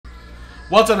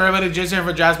What's up, everybody? Jason here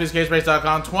for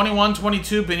jaspyscasebreaks.com.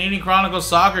 21-22 Panini Chronicles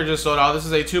Soccer just sold out. This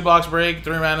is a 2-box break,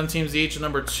 3 random teams each,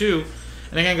 number 2.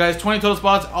 And again, guys, 20 total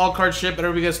spots, all cards shipped.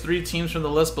 Everybody gets 3 teams from the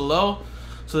list below.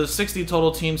 So there's 60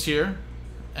 total teams here.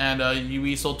 And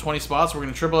we sold 20 spots. We're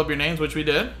going to triple up your names, which we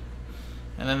did.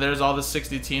 And then there's all the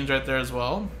 60 teams right there as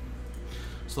well.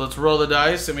 So let's roll the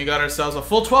dice, and we got ourselves a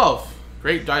full 12.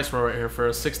 Great dice roll right here for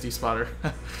a 60 spotter.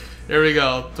 Here we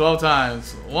go. 12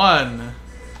 times. 1,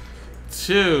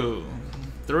 2,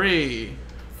 3,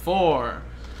 4,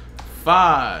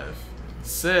 5,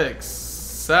 6,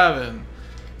 7,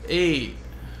 8,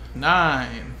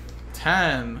 9,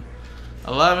 10,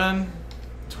 11,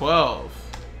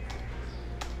 12.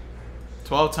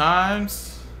 12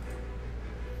 times.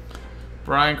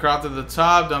 Brian Croft at the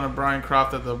top, down to Brian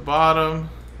Croft at the bottom.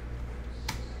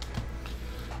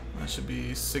 That should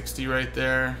be 60 right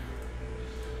there.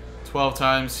 12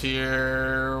 times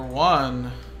here.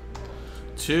 1,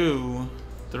 2,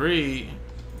 3,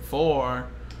 4,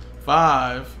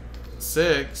 5,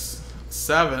 6,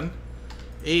 7,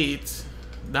 8,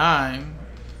 9,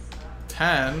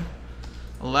 10,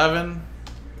 11,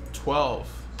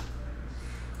 12.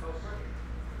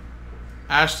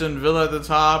 Aston Villa at the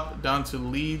top, down to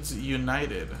Leeds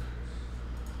United.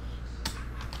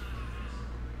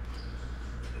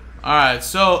 Alright,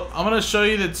 so I'm going to show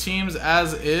you the teams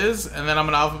as is, and then I'm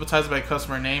going to alphabetize by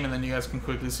customer name, and then you guys can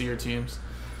quickly see your teams.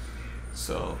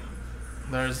 So,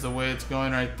 there's the way it's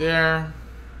going right there.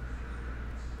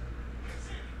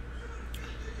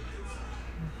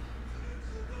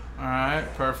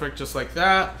 Alright, perfect, just like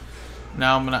that.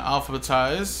 Now I'm going to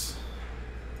alphabetize.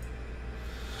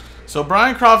 So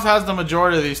Brian Croft has the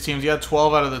majority of these teams. You got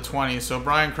 12 out of the 20. So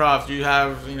Brian Croft, you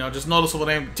have, just noticeable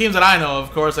name teams that I know,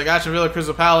 of course, like Aston Villa,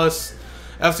 Crystal Palace,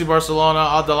 FC Barcelona,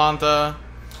 Atalanta.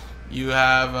 You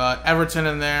have Everton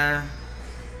in there,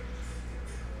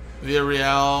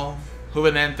 Villarreal,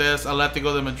 Juventus,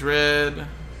 Atletico de Madrid,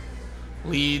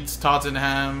 Leeds,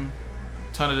 Tottenham,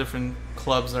 ton of different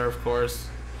clubs there, of course.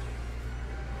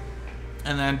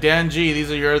 And then Dan G,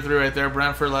 these are your 3 right there: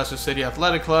 Brentford, Leicester City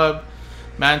Athletic Club,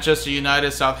 Manchester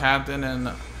United, Southampton, and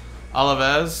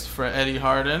Alaves for Eddie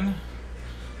Harden.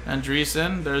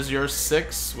 Andreessen, there's your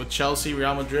 6 with Chelsea,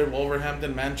 Real Madrid,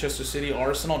 Wolverhampton, Manchester City,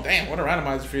 Arsenal. Damn, what a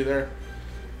randomizer for you there.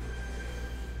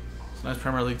 It's nice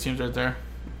Premier League teams right there.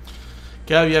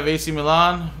 Kev, you have AC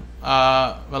Milan,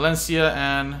 Valencia,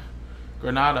 and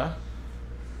Granada.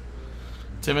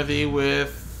 Timothy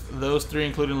with those 3,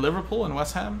 including Liverpool and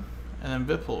West Ham. And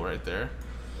then Bipple right there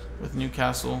with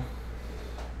Newcastle.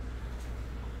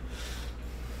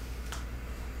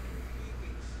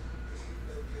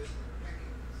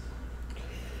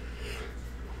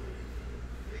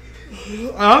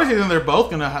 I honestly think they're both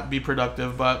going to be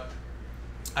productive, but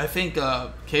I think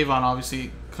Kayvon,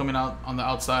 obviously, coming out on the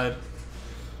outside,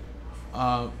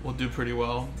 will do pretty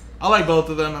well. I like both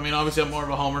of them. I mean, obviously, I'm more of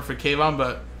a homer for Kayvon,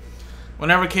 but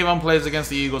whenever Kayvon plays against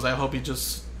the Eagles, I hope he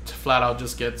just flat out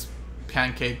just gets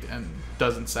pancaked and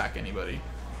doesn't sack anybody.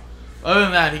 Other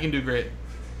than that, he can do great.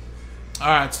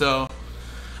 Alright, so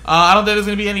I don't think there's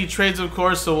going to be any trades, of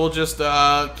course, so we'll just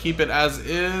keep it as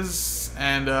is.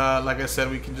 And like I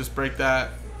said, we can just break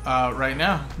that right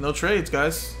now. No trades,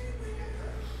 guys.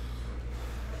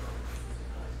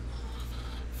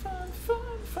 Fun, fun,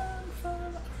 fun,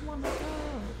 fun. I wanna go.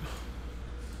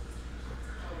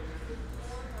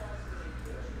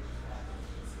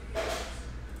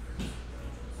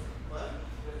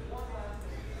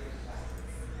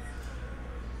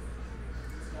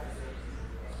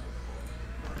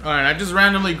 Alright, I just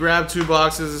randomly grabbed 2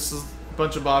 boxes. This is a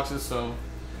bunch of boxes, so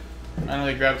I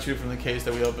randomly grabbed 2 from the case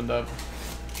that we opened up.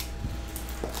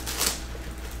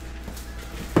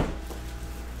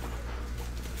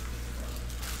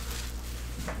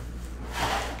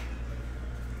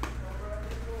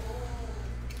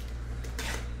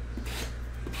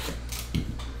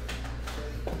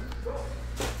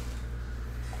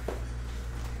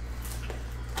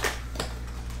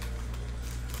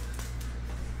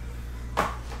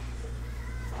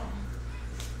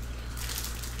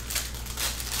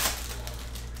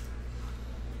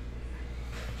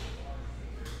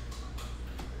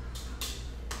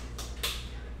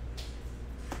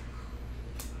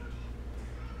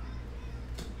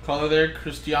 Color there,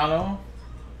 Cristiano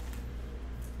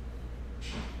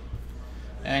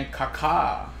and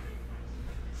Kaká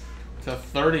to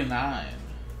 39.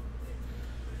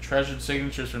 Treasured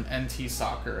signatures from NT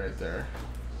Soccer right there.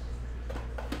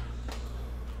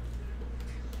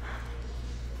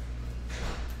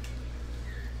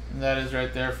 And that is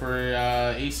right there for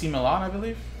AC Milan, I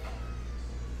believe.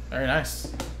 Very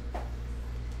nice.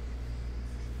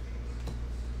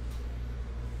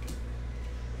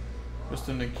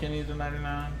 Kristen McKinney to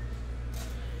 99.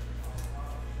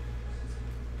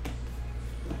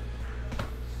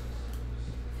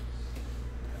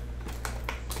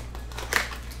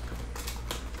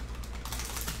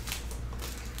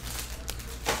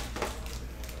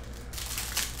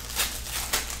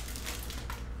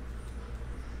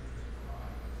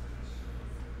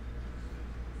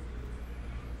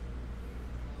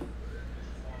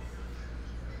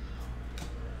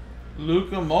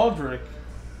 Luka Modric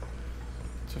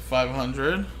to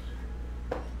 500.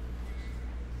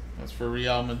 That's for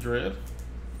Real Madrid.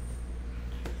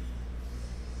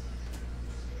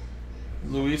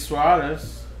 Luis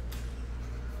Suarez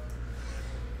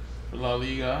for La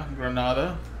Liga,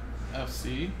 Granada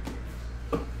FC.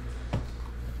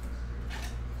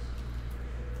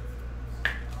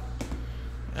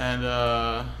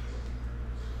 And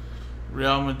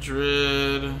Real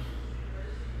Madrid,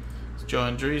 Joe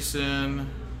Andreessen,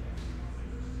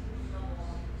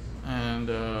 and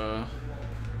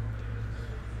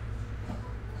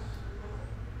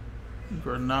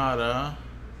Granada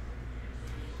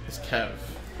is Kev.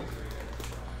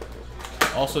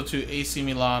 Also to AC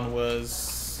Milan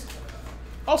was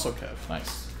also Kev.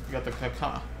 Nice. You got the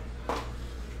Kaká.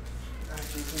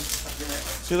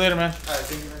 See you later, man. Alright,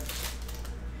 thank you, man.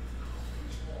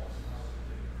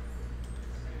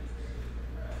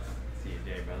 See you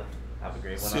today, brother. Have a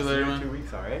great one. See you later, man. 2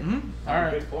 weeks, alright?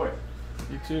 Alright. Good for it.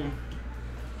 You too.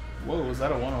 Whoa, was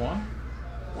that a 101?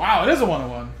 Wow, it is a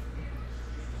 101.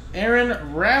 Aaron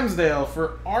Ramsdale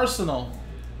for Arsenal.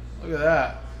 Look at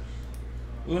that.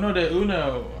 Uno de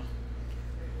uno.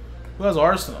 Who has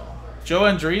Arsenal? Joe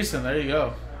Andreessen. There you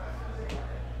go.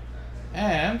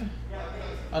 And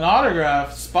an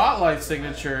autograph, spotlight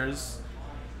signatures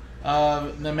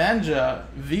of Nemanja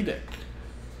Vidic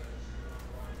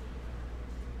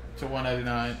to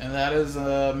 199, and that is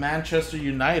Manchester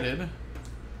United.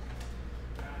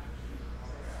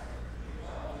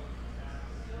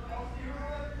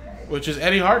 Which is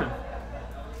Eddie Harden.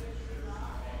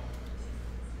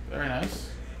 Very nice.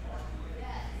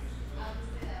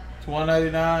 To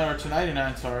 199 or to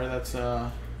 99, sorry. That's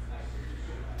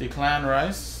Declan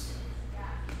Rice.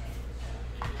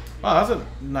 Wow, that's a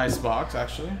nice box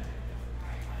actually.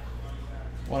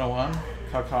 101,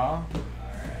 Kaká. Alright,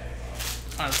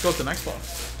 let's go to the next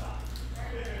box.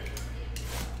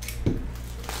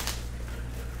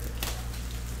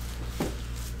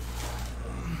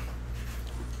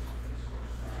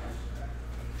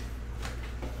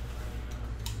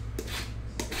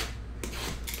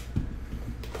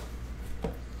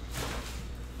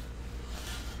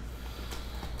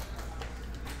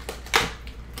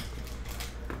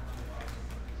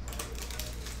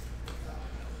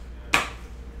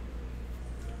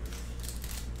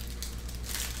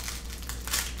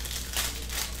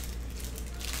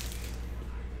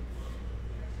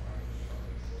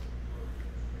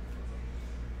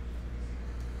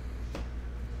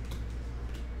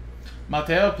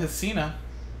 Matteo Pessina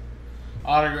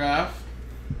autograph.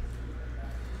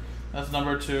 That's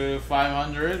number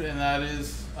 2/500, and that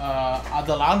is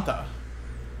Atalanta.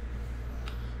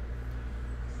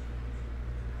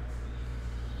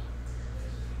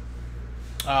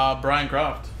 Brian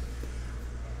Croft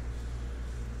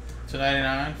to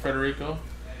 99. Federico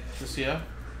Garcia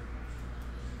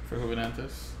for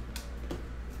Juventus.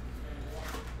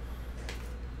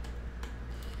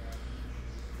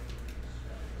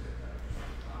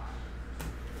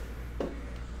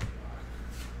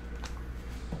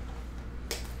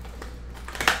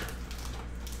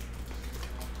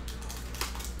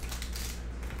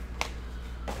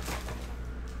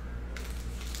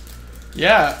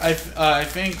 Yeah, I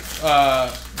think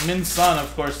Min Sun,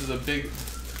 of course, is a big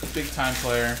time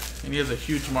player, and he has a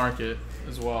huge market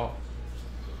as well.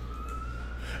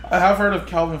 I have heard of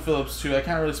Calvin Phillips too. I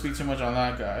can't really speak too much on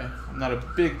that guy. I'm not a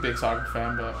big soccer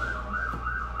fan, but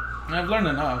I've learned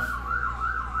enough.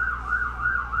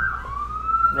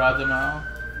 Radamel,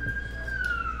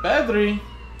 Pedri,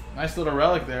 nice little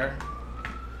relic there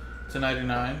to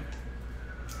 99.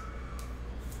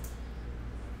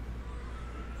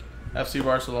 FC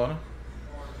Barcelona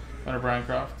under Brian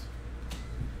Croft.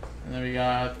 And then we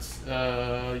got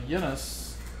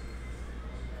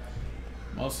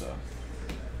Hermosa.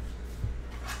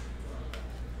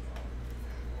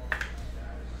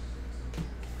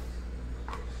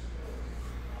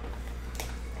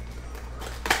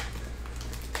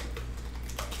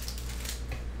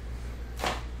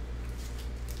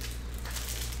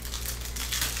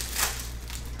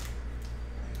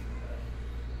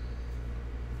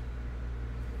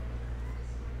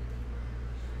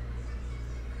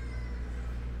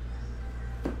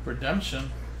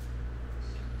 Redemption.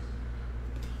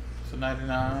 So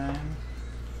 99.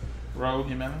 Raul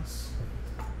Jimenez.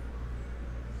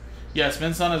 Yes,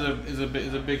 Vincent is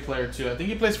a big player too. I think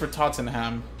he plays for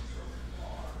Tottenham.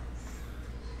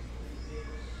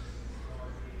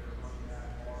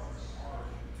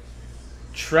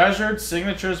 Treasured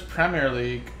Signatures Premier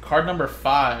League, card number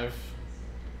 5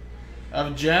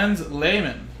 of Jens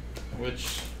Lehmann,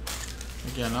 which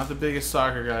again, not the biggest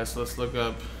soccer guy, so let's look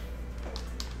up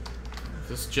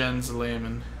this Jens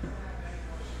Lehmann.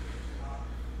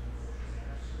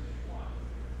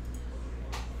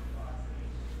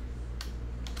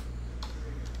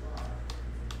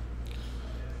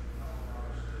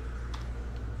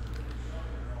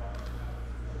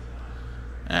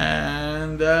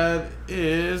 And that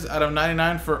is out of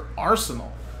 99 for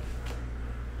Arsenal.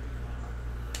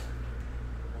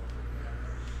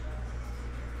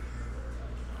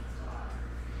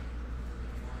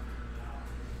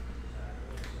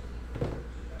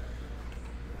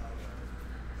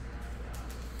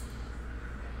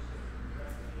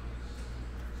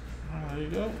 There you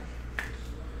go.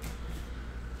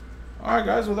 Alright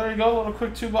guys, well there you go. A little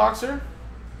quick 2-boxer.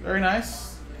 Very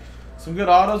nice. Some good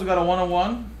autos. We got a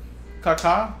 101,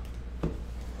 Kaká.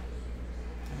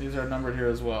 These are numbered here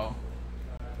as well.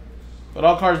 But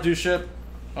all cards do ship,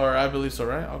 or I believe so,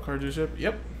 right? All cards do ship.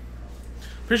 Yep.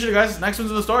 Appreciate it, guys. Next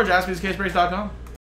one's in the store. JaspysCaseBreaks.com.